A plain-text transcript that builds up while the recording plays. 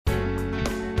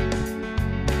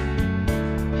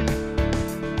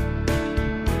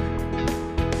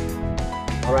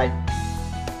All right.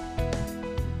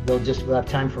 We'll have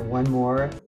time for one more.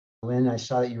 Lynn, I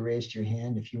saw that you raised your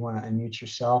hand. If you want to unmute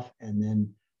yourself, and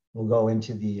then we'll go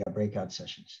into the breakout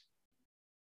sessions.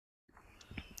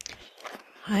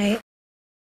 Hi.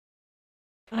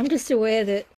 I'm just aware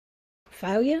that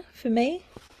failure for me,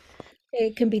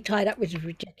 it can be tied up with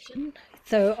rejection.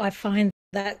 So I find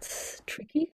that's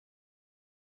tricky.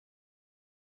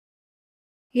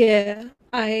 Yeah,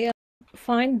 I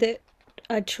find that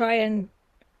I try and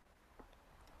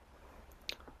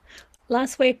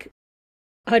last week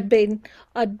I'd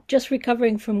just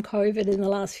recovering from COVID in the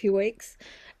last few weeks,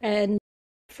 and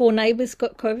four neighbors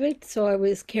got COVID, so I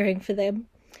was caring for them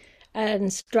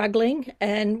and struggling.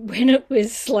 And when it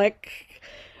was like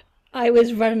I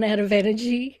was running out of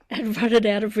energy and running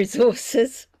out of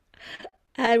resources,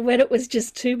 and when it was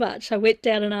just too much, I went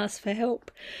down and asked for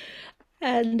help.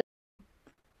 And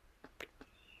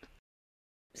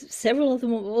several of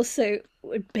them have also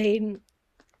been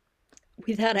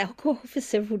without alcohol for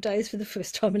several days for the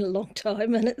first time in a long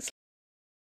time. And it's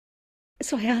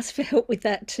so I asked for help with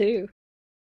that too.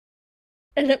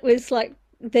 And it was like,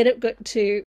 then it got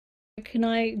to, can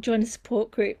I join a support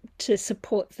group to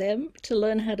support them, to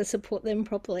learn how to support them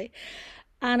properly?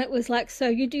 And it was like,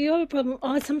 so do you have a problem?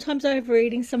 Oh, sometimes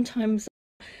overeating, sometimes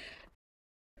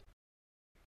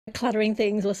cluttering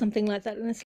things or something like that. And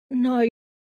it's like, no,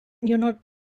 you're not,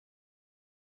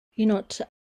 you're not,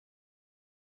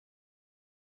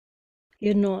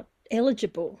 you're not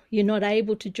eligible. You're not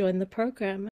able to join the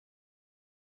program.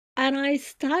 And I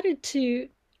started to,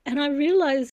 and I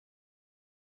realized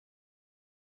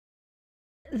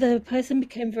the person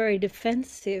became very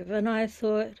defensive. And I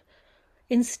thought,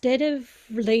 instead of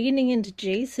leaning into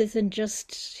Jesus and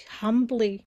just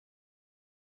humbly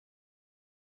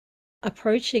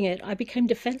approaching it, I became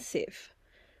defensive.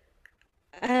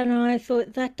 And I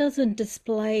thought, that doesn't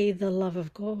display the love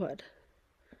of God.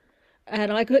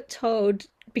 And I got told,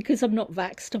 because I'm not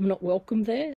vaxxed, I'm not welcome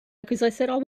there. Because I said,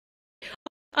 oh,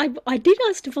 I did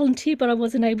ask to volunteer, but I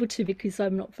wasn't able to because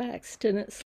I'm not vaxxed. And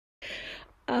it's,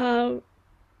 uh,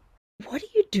 what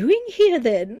are you doing here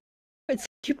then? It's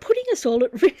you're putting us all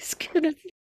at risk. And it's,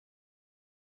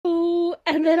 oh,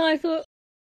 and then I thought,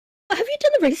 have you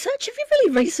done the research? Have you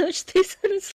really researched this?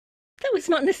 And it's, that was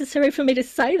not necessary for me to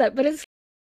say that, but it's,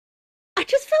 I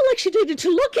just felt like she needed to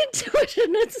look into it.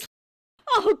 And it's,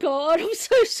 oh God, I'm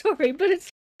so sorry, but it's,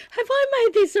 have I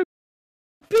made this a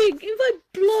big, have I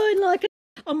blown like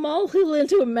a molehill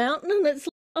into a mountain? And it's,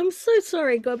 I'm so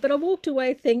sorry, God, but I walked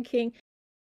away thinking,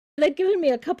 they'd given me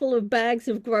a couple of bags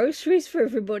of groceries for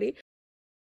everybody.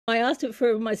 I asked it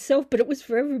for myself, but it was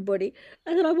for everybody.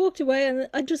 And then I walked away and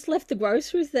I just left the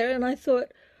groceries there. And I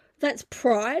thought, that's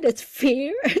pride, it's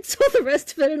fear, it's all the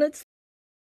rest of it. And it's,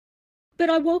 but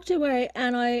I walked away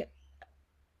and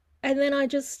then I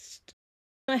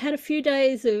had a few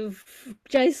days of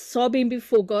just sobbing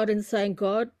before God and saying,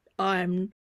 God, I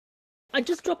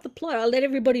just dropped the plot. I let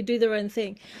everybody do their own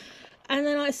thing. And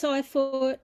then I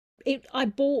thought, I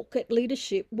balk at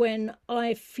leadership when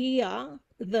I fear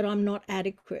that I'm not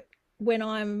adequate, when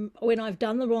I've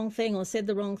done the wrong thing or said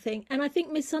the wrong thing. And I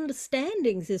think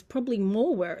misunderstandings is probably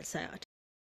more where it's at.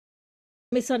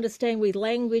 Misunderstand with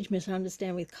language,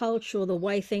 misunderstand with culture, or the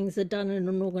way things are done in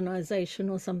an organization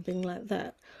or something like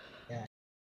that. Yeah.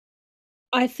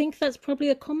 I think that's probably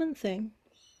a common thing.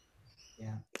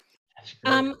 Yeah. That's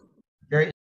great.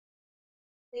 Very.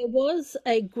 There was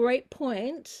a great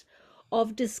point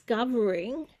of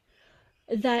discovering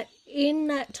that in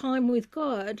that time with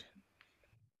God,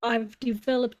 I've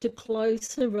developed a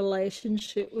closer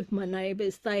relationship with my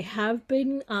neighbors. They have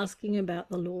been asking about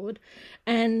the Lord,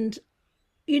 and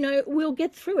we'll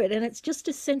get through it. And it's just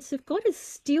a sense of God is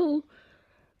still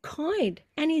kind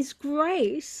and His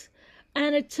grace.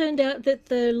 And it turned out that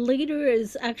the leader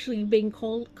has actually been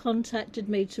contacted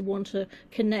me to want to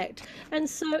connect. And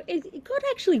so God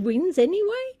actually wins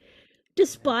anyway,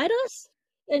 despite us.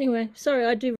 Anyway, sorry,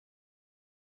 I do.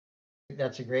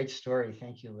 That's a great story.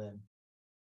 Thank you, Lynn.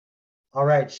 All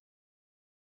right.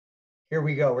 Here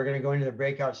we go. We're going to go into the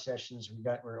breakout sessions.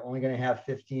 We're only going to have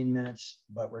 15 minutes,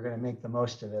 but we're going to make the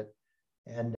most of it.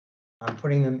 And I'm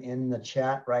putting them in the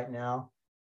chat right now.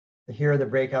 Here are the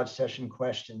breakout session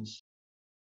questions.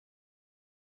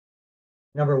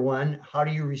 Number one, how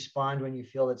do you respond when you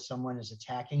feel that someone is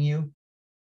attacking you?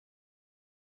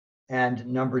 And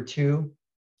number two,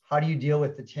 how do you deal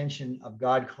with the tension of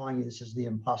God calling you? This is the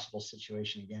impossible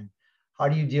situation again. How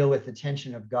do you deal with the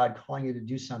tension of God calling you to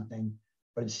do something,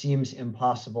 but it seems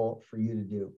impossible for you to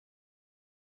do?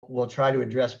 We'll try to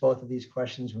address both of these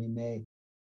questions.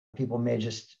 People may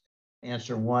just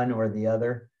answer one or the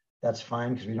other. That's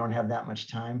fine because we don't have that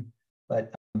much time.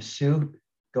 But Sue,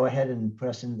 go ahead and put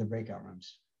us into the breakout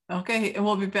rooms. Okay, and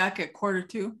we'll be back at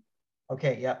 1:45.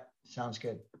 Okay, yep, sounds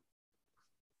good.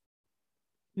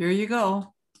 Here you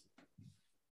go.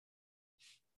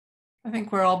 I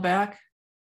think we're all back.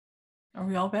 Are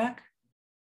we all back?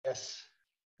 Yes,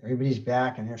 everybody's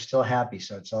back and they're still happy,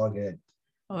 so it's all good.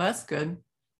 Oh, that's good.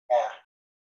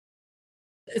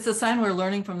 Yeah. It's a sign we're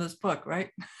learning from this book, right?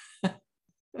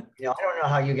 You know, I don't know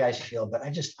how you guys feel, but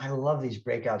I love these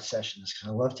breakout sessions because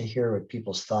I love to hear what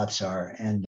people's thoughts are.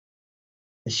 And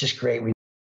it's just great. We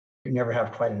never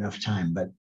have quite enough time, but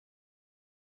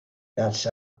that's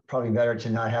probably better to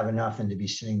not have enough than to be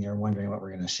sitting there wondering what we're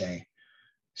going to say.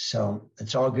 So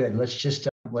it's all good. Let's just,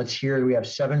 let's hear, we have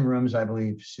 7 rooms, I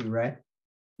believe, Sue, right?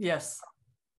 Yes.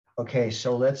 Okay,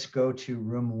 so let's go to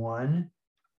room 1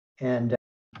 and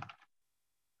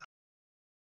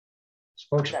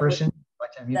spokesperson.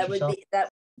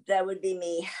 That would be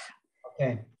me.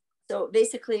 Okay. So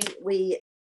basically, we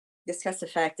discuss the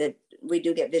fact that we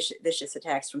do get vicious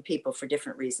attacks from people for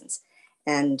different reasons,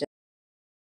 and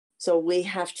so we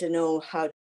have to know how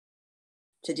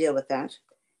to deal with that.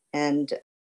 And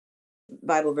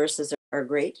Bible verses are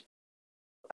great.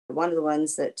 One of the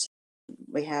ones that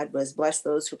we had was "Bless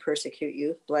those who persecute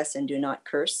you; bless and do not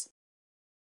curse."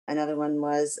 Another one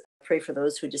was "Pray for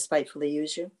those who despitefully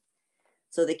use you."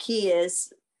 So the key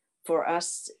is for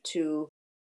us to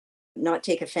not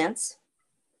take offense,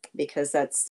 because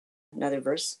that's another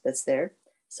verse that's there.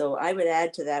 So I would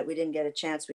add to that, we didn't get a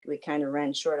chance, we kind of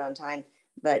ran short on time,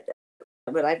 but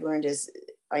what I've learned is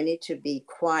I need to be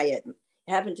quiet.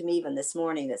 It happened to me even this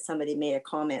morning that somebody made a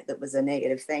comment that was a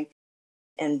negative thing.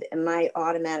 And my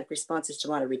automatic response is to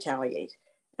want to retaliate.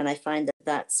 And I find that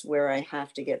that's where I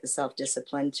have to get the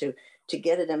self-discipline to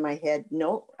get it in my head.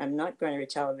 No, I'm not going to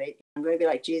retaliate. I'm going to be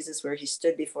like Jesus, where he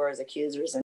stood before his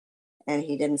accusers and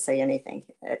he didn't say anything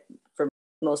for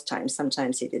most times.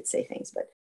 Sometimes he did say things,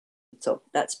 but so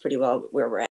that's pretty well where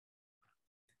we're at.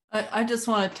 I just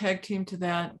want to tag team to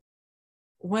that.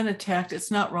 When attacked,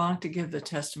 it's not wrong to give the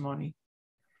testimony.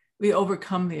 We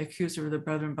overcome the accuser of the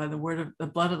brethren by the word of the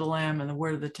blood of the Lamb and the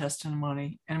word of the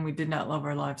testimony, and we did not love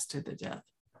our lives to the death.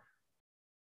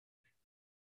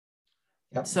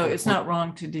 Yep. So it's not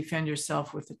wrong to defend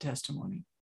yourself with the testimony.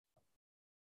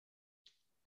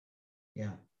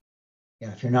 Yeah.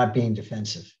 Yeah. If you're not being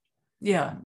defensive.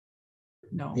 Yeah.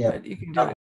 No, yeah. But you can do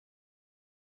it.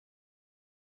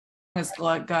 As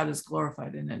God is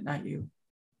glorified in it, not you.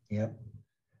 Yep.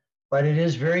 But it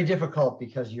is very difficult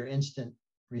because your instant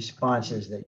response is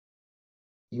that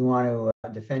you want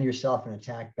to defend yourself and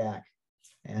attack back.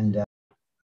 And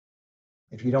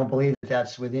if you don't believe that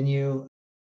that's within you,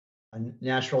 a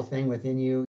natural thing within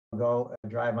you, go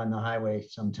drive on the highway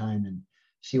sometime and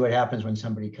see what happens when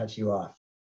somebody cuts you off.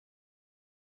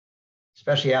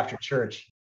 Especially after church.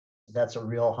 That's a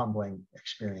real humbling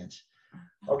experience.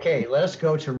 Okay, let us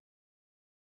go to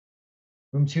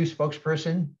room 2,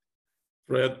 spokesperson.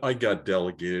 Fred, I got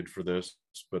delegated for this,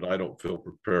 but I don't feel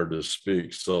prepared to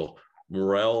speak. So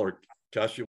Morel or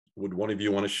Kasia, would one of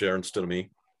you want to share instead of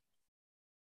me?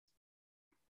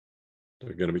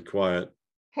 They're going to be quiet.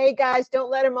 Hey guys, don't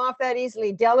let him off that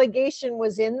easily. Delegation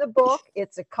was in the book.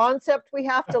 It's a concept we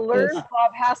have to learn.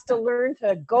 Bob has to learn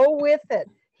to go with it.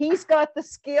 He's got the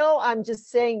skill. I'm just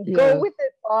saying, go with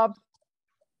it, Bob.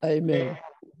 Amen.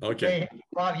 Okay. Hey,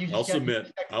 Bob, I'll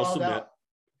submit.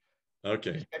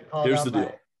 Okay. Here's the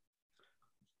deal.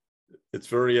 It's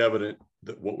very evident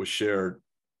that what was shared,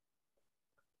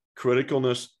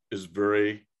 criticalness is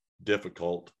very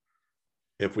difficult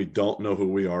if we don't know who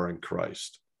we are in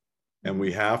Christ. And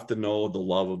we have to know the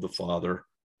love of the Father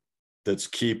that's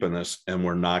keeping us, and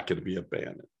we're not going to be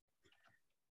abandoned.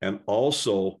 And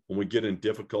also, when we get in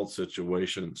difficult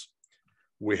situations,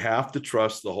 we have to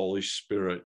trust the Holy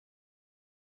Spirit.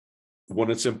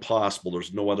 When it's impossible,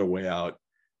 there's no other way out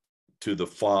to the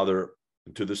Father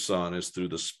and to the Son is through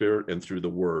the Spirit and through the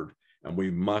Word. And we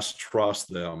must trust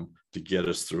them to get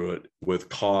us through it with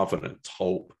confidence,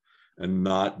 hope, and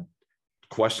not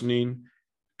questioning,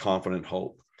 confident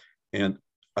hope. And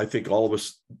I think all of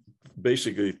us,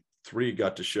 basically 3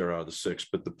 got to share out of the 6,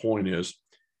 but the point is,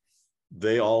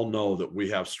 they all know that we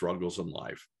have struggles in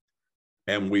life,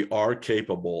 and we are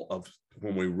capable of,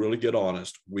 when we really get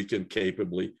honest, we can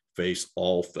capably face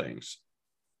all things.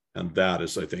 And that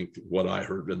is, I think, what I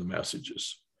heard in the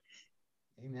messages.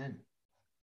 Amen.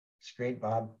 It's great,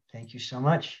 Bob. Thank you so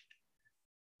much.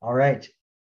 All right.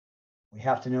 We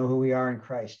have to know who we are in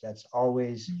Christ. That's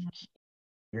always key,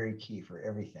 very key for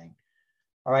everything.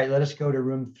 All right, let us go to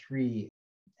room 3.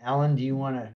 Alan, do you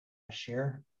want to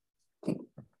share?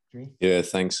 3? Yeah,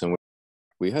 thanks. And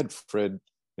we had Fred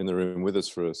in the room with us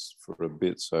for a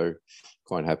bit, so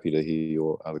quite happy to hear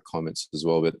your other comments as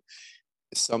well. But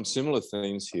some similar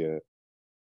themes here.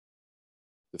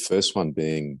 The first one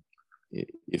being,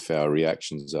 if our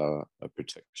reactions are a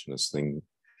protectionist thing,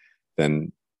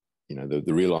 then the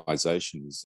realization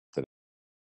is that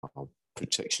our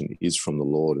protection is from the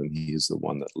Lord, and He is the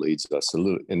one that leads us.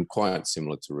 And quite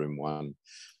similar to room 1,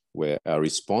 where our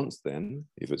response then,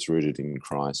 if it's rooted in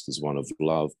Christ, is one of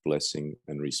love, blessing,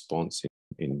 and response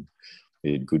in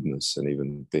goodness, and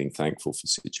even being thankful for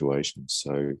situations.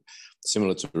 So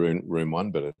similar to room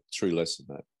 1, but a true lesson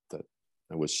that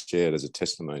was shared as a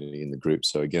testimony in the group.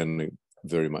 So again, I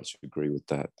very much agree with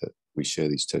that we share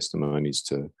these testimonies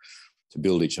to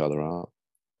build each other up.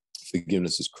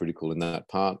 Forgiveness is critical in that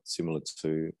part, similar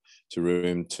to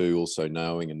room 2, also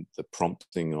knowing and the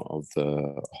prompting of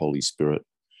the Holy Spirit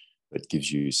that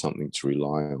gives you something to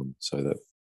rely on. So that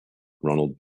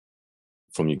Ronald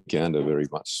from Uganda very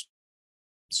much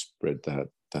spread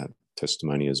that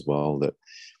testimony as well, that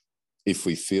if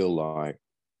we feel like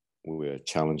we're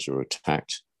challenged or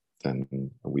attacked, then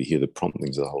we hear the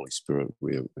promptings of the Holy Spirit,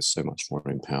 we're so much more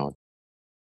empowered.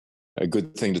 A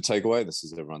good thing to take away, this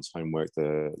is everyone's homework,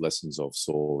 the lessons of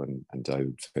Saul and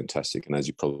David, fantastic. And as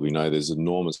you probably know, there's an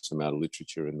enormous amount of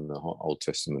literature in the Old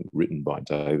Testament written by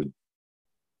David.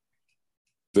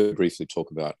 Very briefly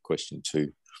talk about question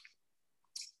 2,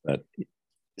 that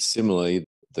similarly,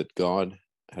 that God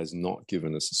has not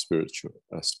given us a spirit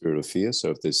of fear.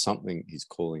 So if there's something He's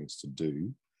calling us to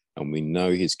do, and we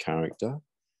know His character,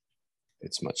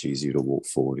 it's much easier to walk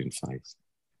forward in faith.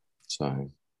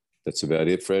 So that's about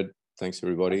it, Fred. Thanks,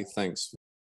 everybody. Thanks.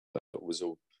 It was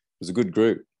a good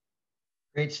group.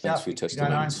 Great stuff. Thanks for your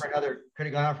Could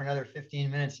have gone on for another 15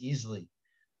 minutes easily,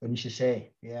 wouldn't you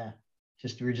say? Yeah.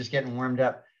 We're just getting warmed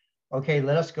up. Okay,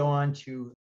 let us go on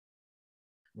to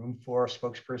room 4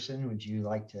 spokesperson. Would you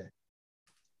like to?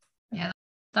 Yeah,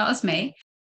 that was me.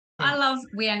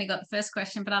 We only got the first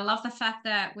question, but I love the fact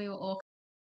that we were all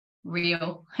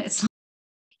real. It's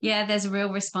there's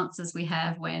real responses we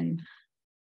have when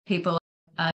people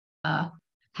are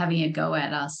having a go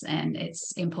at us, and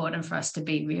it's important for us to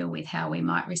be real with how we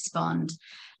might respond.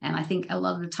 And I think a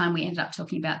lot of the time we ended up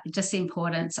talking about just the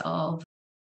importance of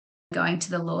going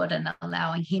to the Lord and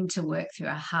allowing Him to work through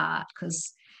our heart,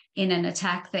 because in an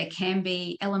attack there can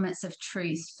be elements of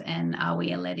truth, and are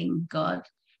we letting God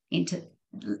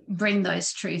bring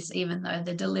those truths even though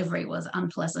the delivery was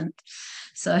unpleasant?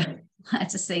 So I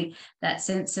just see that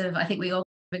sense of, I think we all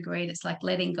agreed, it's like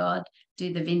letting God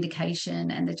do the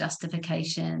vindication and the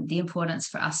justification, the importance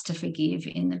for us to forgive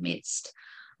in the midst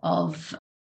of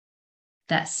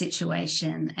that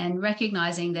situation, and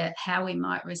recognizing that how we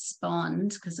might respond,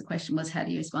 because the question was how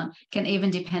do you respond, can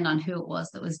even depend on who it was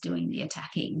that was doing the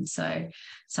attacking. So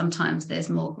sometimes there's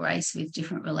more grace with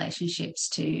different relationships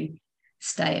to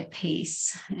stay at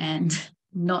peace and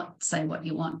not say what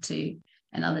you want to,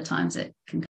 and other times it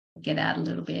can get out a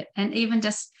little bit. And even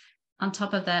just on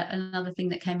top of that, another thing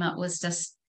that came up was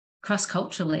just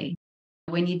cross-culturally,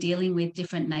 when you're dealing with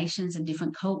different nations and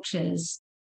different cultures,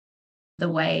 the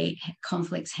way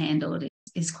conflict's handled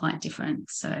is quite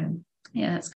different. So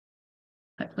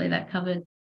hopefully that covered.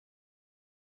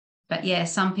 But yeah,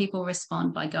 some people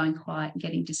respond by going quiet and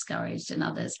getting discouraged, and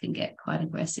others can get quite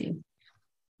aggressive.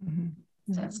 Mm-hmm.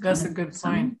 So that's a good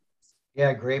point.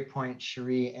 Yeah, great point,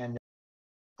 Cherie. And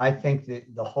I think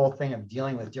that the whole thing of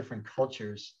dealing with different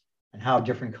cultures and how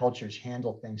different cultures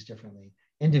handle things differently.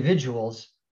 Individuals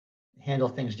handle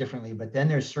things differently, but then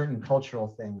there's certain cultural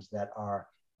things that are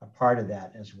a part of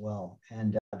that as well.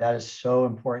 And that is so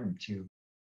important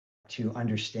to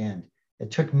understand.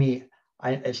 It's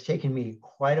taken me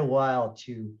quite a while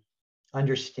to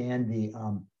understand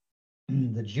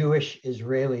the Jewish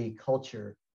Israeli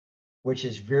culture, which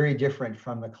is very different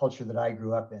from the culture that I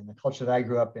grew up in. The culture that I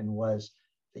grew up in was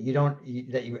that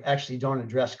you actually don't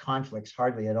address conflicts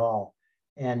hardly at all.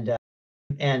 And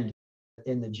in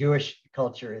the Jewish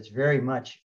culture, it's very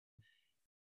much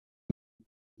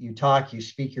you talk, you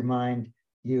speak your mind,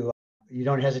 you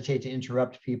don't hesitate to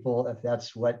interrupt people if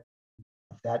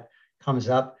that comes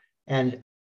up. And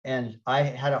I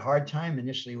had a hard time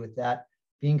initially with that,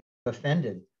 being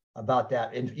offended about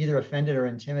that, and either offended or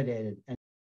intimidated. And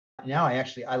now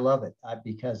I love it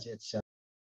because it's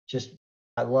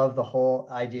I love the whole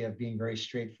idea of being very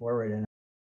straightforward, and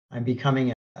I'm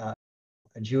becoming a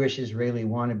Jewish Israeli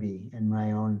wannabe in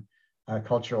my own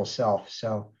cultural self.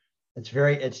 So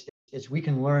we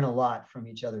can learn a lot from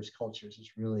each other's cultures.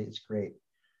 It's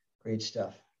great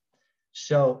stuff.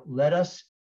 So let us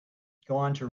go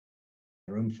on to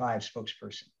room 5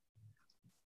 spokesperson.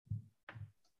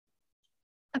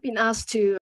 I've been asked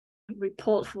to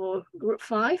report for Group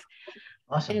 5.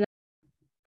 Awesome. And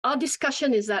our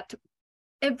discussion is that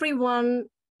everyone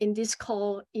in this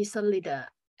call is a leader,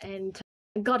 and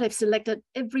God has selected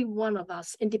every one of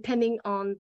us, and depending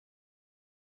on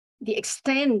the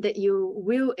extent that you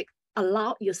will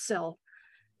allow yourself.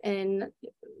 And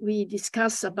we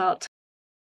discuss about,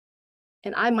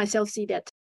 and I myself see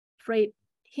that Fred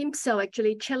himself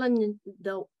actually challenged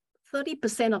the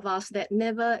 30% of us that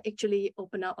never actually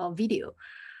open up our video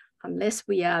unless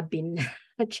we are being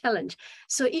challenged.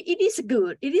 So it is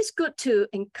good. It is good to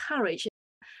encourage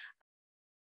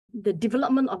the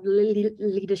development of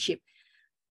leadership.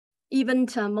 Even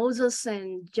Moses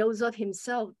and Joseph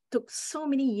himself took so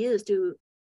many years to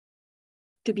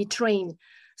be trained.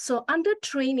 So under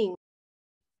training,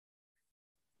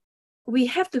 we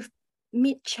have to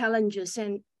meet challenges,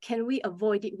 and can we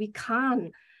avoid it? We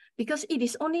can't, because it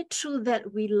is only through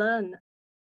that we learn.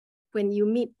 When you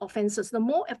meet offenses, the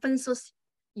more offenses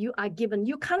you are given,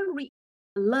 you can't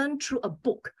learn through a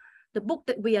book, the book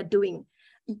that we are doing.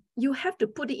 You have to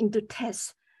put it into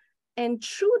tests. And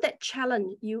through that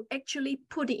challenge, you actually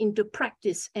put it into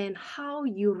practice, and how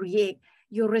you react,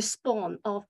 you respond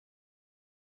of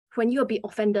when you'll be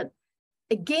offended.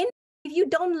 Again, if you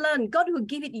don't learn, God will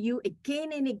give it to you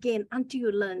again and again until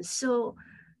you learn. So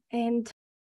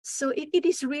it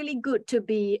is really good to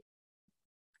be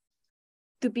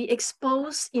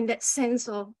exposed in that sense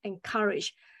of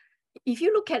encourage. If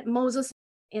you look at Moses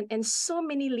and so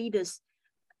many leaders,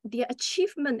 their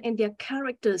achievement and their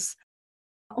characters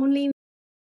only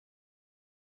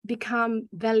become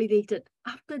validated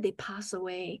after they pass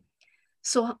away.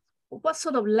 So what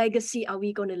sort of legacy are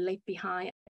we going to leave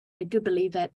behind? I do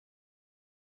believe that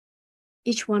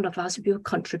each one of us will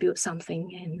contribute something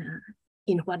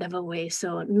in whatever way.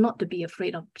 So not to be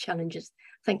afraid of challenges.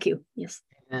 Thank you. Yes.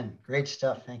 Amen. Great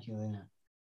stuff. Thank you, Lena.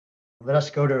 Let us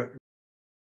go to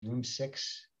room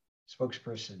 6,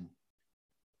 spokesperson.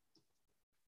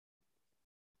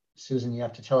 Susan, you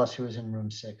have to tell us who is in room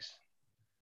 6.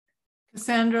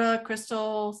 Cassandra,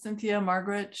 Crystal, Cynthia,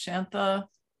 Margaret, Shantha.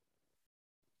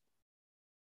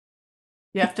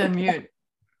 You have to unmute.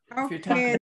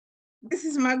 Okay, this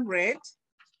is Margaret.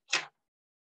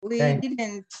 We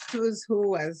didn't choose who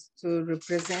was to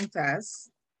represent us.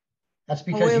 That's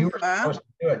because you were supposed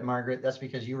to do it, Margaret. That's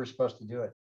because you were supposed to do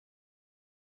it.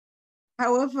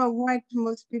 However, what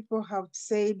most people have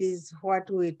said is what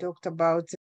we talked about,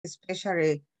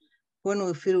 especially when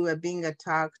we feel we're being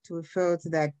attacked. We felt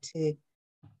that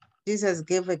Jesus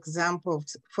gave example of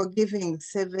forgiving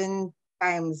 7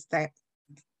 times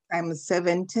times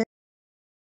 70.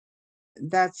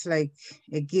 That's like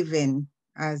a given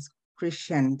as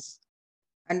Christians.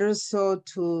 And also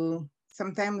to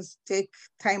sometimes take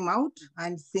time out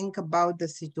and think about the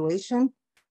situation,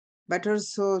 but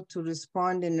also to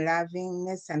respond in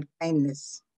lovingness and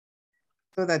kindness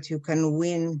so that you can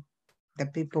win the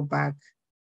people back.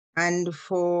 And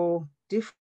for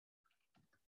different,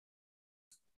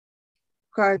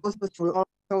 we all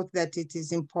thought that it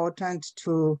is important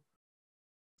to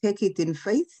take it in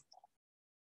faith,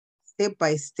 step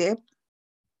by step,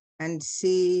 and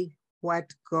see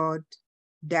what God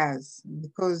does.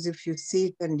 Because if you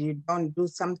sit and you don't do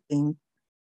something,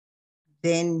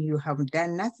 then you have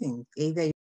done nothing. Either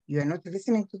you are not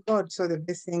listening to God. So the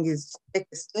best thing is take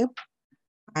a step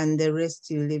and the rest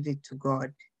you leave it to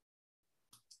God.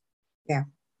 Yeah,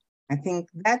 I think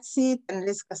that's it.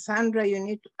 Unless Cassandra, you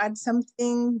need to add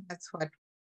something. That's what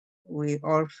we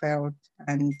all felt.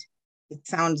 And it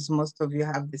sounds most of you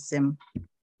have the same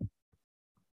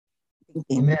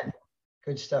thinking. Amen.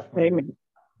 Good stuff, Margaret. Amen.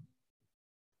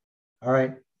 All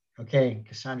right. Okay.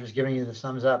 Cassandra's giving you the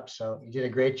thumbs up. So you did a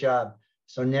great job.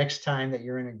 So next time that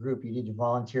you're in a group, you need to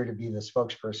volunteer to be the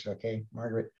spokesperson. Okay,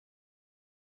 Margaret?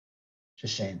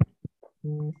 Just saying.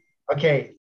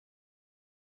 Okay.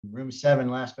 Room 7,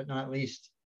 last but not least,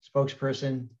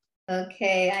 spokesperson.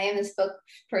 Okay, I am the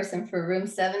spokesperson for room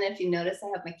 7. If you notice, I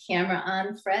have my camera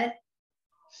on, Fred.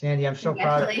 Sandy, I'm so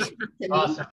proud of you.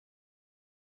 Awesome.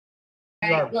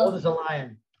 You are bold as a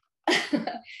lion.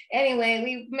 Anyway,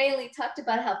 we mainly talked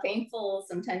about how painful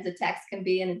sometimes attacks can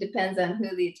be, and it depends on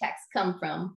who the attacks come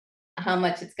from, how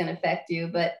much it's going to affect you.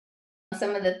 But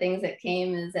some of the things that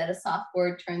came is that a soft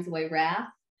word turns away wrath.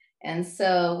 And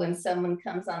so when someone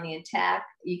comes on the attack,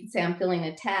 you can say, I'm feeling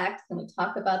attacked. Can we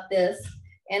talk about this?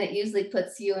 And it usually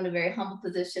puts you in a very humble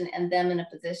position and them in a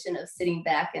position of sitting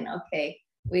back and, okay,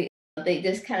 they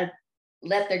just kind of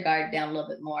let their guard down a little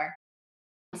bit more.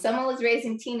 Someone was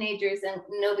raising teenagers and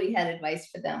nobody had advice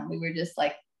for them. We were just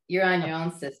like, you're on your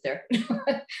own, sister.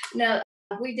 No,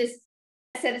 I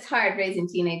said it's hard raising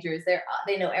teenagers.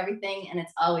 They know everything and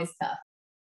it's always tough.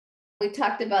 We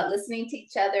talked about listening to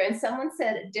each other, and someone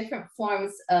said different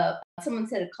forms of, someone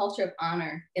said a culture of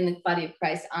honor in the body of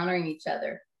Christ, honoring each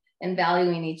other and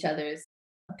valuing each other's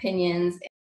opinions,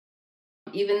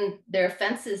 even their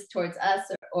offenses towards us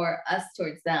or us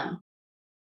towards them.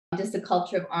 Just a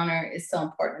culture of honor is so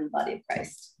important in the body of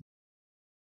Christ.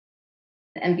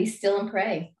 And be still and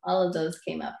pray. All of those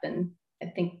came up, and I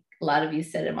think a lot of you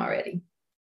said them already.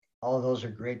 All of those are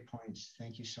great points.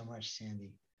 Thank you so much,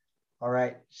 Sandy. All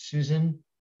right, Susan,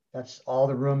 that's all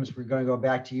the rooms. We're going to go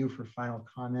back to you for final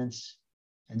comments.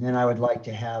 And then I would like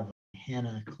to have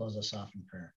Hannah close us off in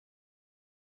prayer.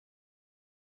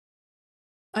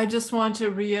 I just want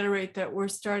to reiterate that we're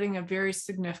starting a very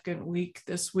significant week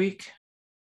this week.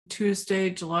 Tuesday,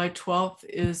 July 12th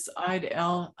is Eid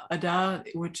al-Adha,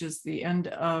 which is the end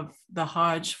of the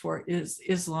Hajj for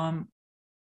Islam.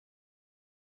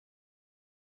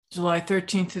 July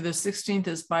 13th through the 16th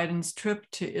is Biden's trip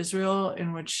to Israel,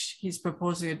 in which he's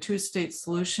proposing a two-state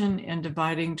solution and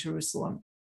dividing Jerusalem.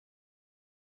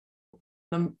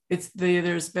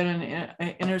 There's been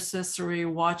an intercessory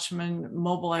watchman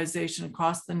mobilization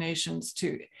across the nations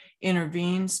to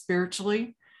intervene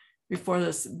spiritually before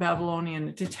this Babylonian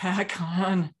attack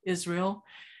on Israel.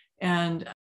 And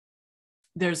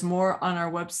there's more on our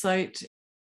website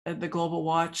at the Global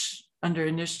Watch under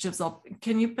initiatives.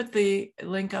 Can you put the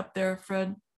link up there,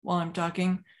 Fred, while I'm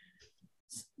talking,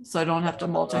 so I don't have to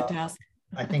multitask?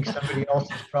 I think somebody else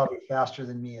is probably faster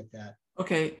than me at that.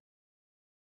 Okay.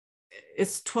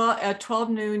 It's at 12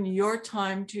 noon your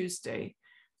time Tuesday.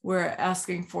 We're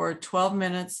asking for 12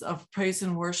 minutes of praise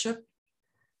and worship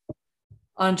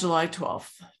on July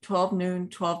 12th. 12 noon,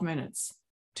 12 minutes,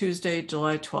 Tuesday,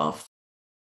 July 12th.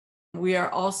 We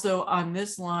are also on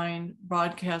this line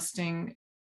broadcasting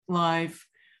live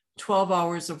 12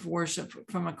 hours of worship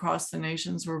from across the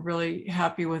nations. We're really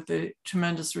happy with the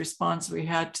tremendous response we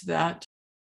had to that.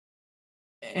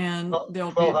 And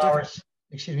there'll 12 be hours,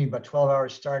 excuse me, but 12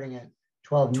 hours starting at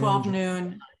 12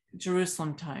 noon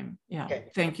Jerusalem time. Yeah, okay.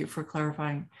 Thank you for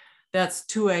clarifying. That's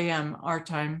 2 a.m. our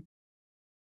time,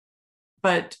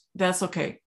 but that's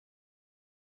okay.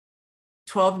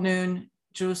 12 noon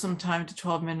Jerusalem time to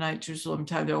 12 midnight Jerusalem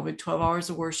time. There will be 12 hours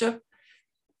of worship.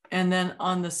 And then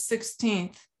on the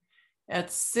 16th at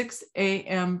 6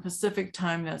 a.m. Pacific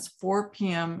time, that's 4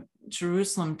 p.m.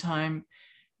 Jerusalem time,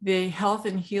 the Health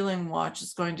and Healing Watch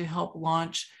is going to help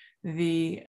launch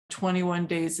the 21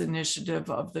 Days Initiative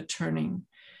of the Turning.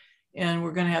 And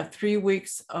we're going to have 3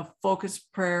 weeks of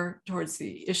focused prayer towards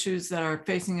the issues that are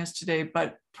facing us today,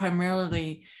 but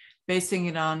primarily basing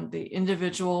it on the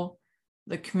individual,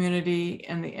 the community,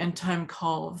 and the end time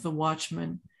call of the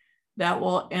watchman. That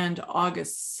will end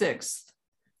August 6th,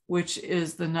 which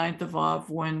is the 9th of Av,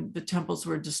 when the temples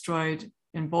were destroyed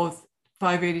in both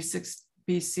 586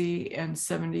 BC and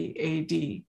 70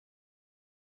 AD.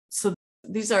 So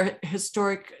these are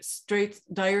historic straits,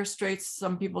 dire straits,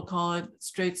 some people call it,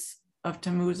 straits of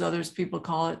Tammuz, others people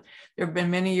call it. There have been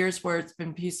many years where it's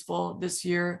been peaceful. This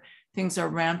year, things are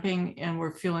ramping and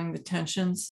we're feeling the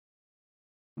tensions.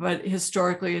 But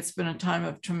historically, it's been a time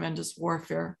of tremendous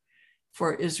warfare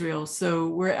for Israel. So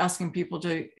we're asking people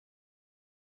to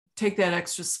take that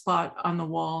extra spot on the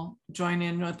wall, join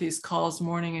in with these calls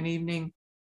morning and evening.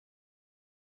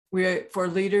 For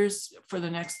leaders for the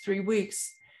next 3 weeks,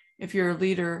 if you're a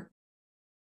leader,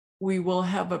 we will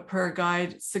have a prayer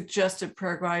guide, suggested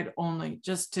prayer guide only,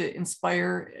 just to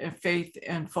inspire faith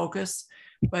and focus.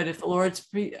 But if the Lord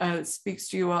speaks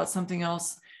to you about something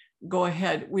else, go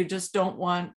ahead. We just don't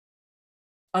want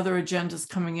other agendas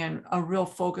coming in, a real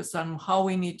focus on how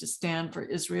we need to stand for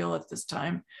Israel at this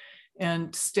time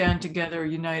and stand together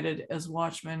united as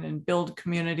watchmen and build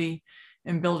community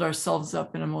and build ourselves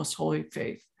up in a most holy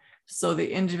faith. So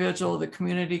the individual, the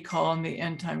community call, and the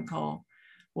end time call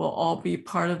will all be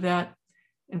part of that.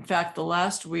 In fact, the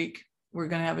last week, we're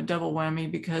going to have a double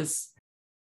whammy because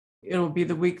it'll be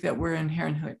the week that we're in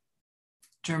Herrnhut,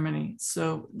 Germany.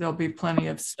 So there'll be plenty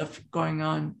of stuff going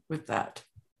on with that.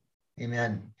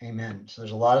 Amen. Amen. So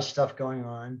there's a lot of stuff going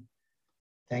on.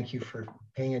 Thank you for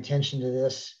paying attention to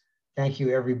this. Thank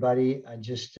you, everybody.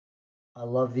 I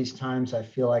love these times. I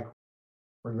feel like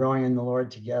we're growing in the Lord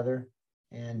together.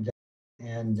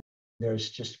 And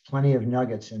there's just plenty of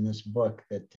nuggets in this book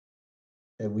that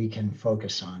we can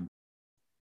focus on.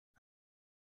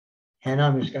 Hannah,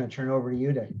 I'm just going to turn it over to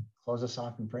you to close us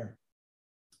off in prayer.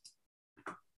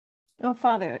 Oh,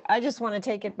 Father, I just want to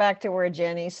take it back to where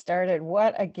Jenny started.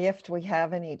 What a gift we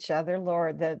have in each other,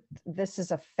 Lord, that this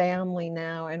is a family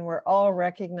now, and we're all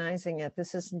recognizing it.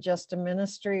 This isn't just a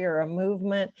ministry or a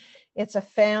movement. It's a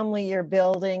family you're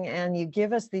building, and you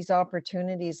give us these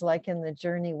opportunities like in the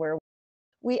journey where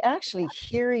we actually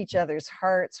hear each other's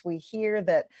hearts. We hear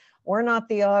that we're not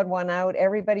the odd one out.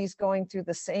 Everybody's going through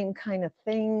the same kind of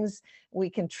things. We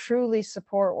can truly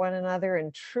support one another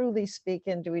and truly speak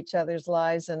into each other's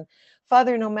lives. And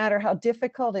Father, no matter how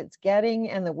difficult it's getting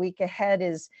and the week ahead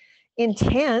is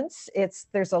intense,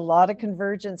 there's a lot of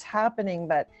convergence happening,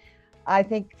 but I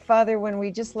think, Father, when we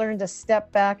just learn to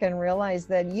step back and realize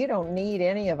that you don't need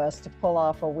any of us to pull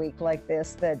off a week like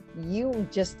this, that you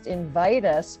just invite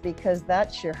us because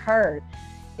that's your heart,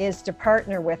 is to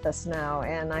partner with us now.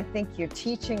 And I think you're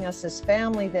teaching us as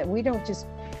family that we don't just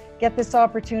get this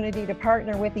opportunity to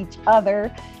partner with each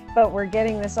other, but we're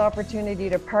getting this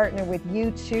opportunity to partner with you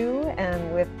too,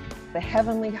 and with the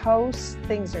heavenly hosts.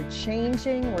 Things are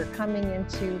changing. We're coming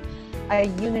into a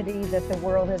unity that the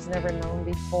world has never known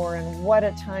before, and what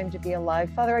a time to be alive.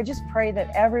 Father, I just pray that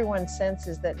everyone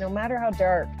senses that no matter how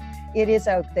dark it is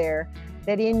out there,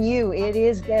 that in you it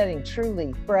is getting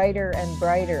truly brighter and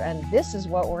brighter, and this is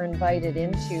what we're invited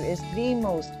into, is the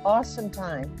most awesome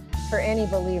time for any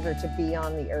believer to be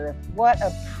on the earth. What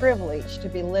a privilege to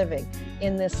be living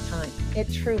in this time.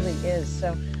 It truly is.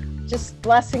 So just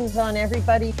blessings on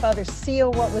everybody. Father,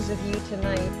 seal what was of you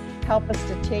tonight. Help us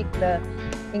to take the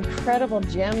incredible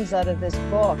gems out of this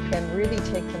book and really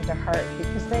take them to heart,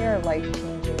 because they are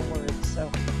life-changing words. So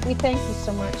we thank you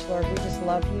so much, Lord. We just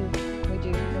love you. We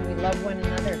do. And we love one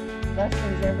another.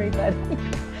 Blessings, everybody.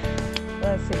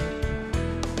 Blessings.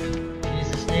 In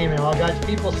Jesus' name, and all God's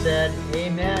people said,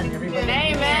 amen. Everybody.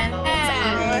 Amen.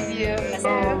 Love you.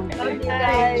 Love you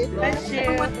guys. Bless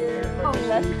you.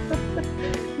 Bless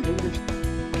you.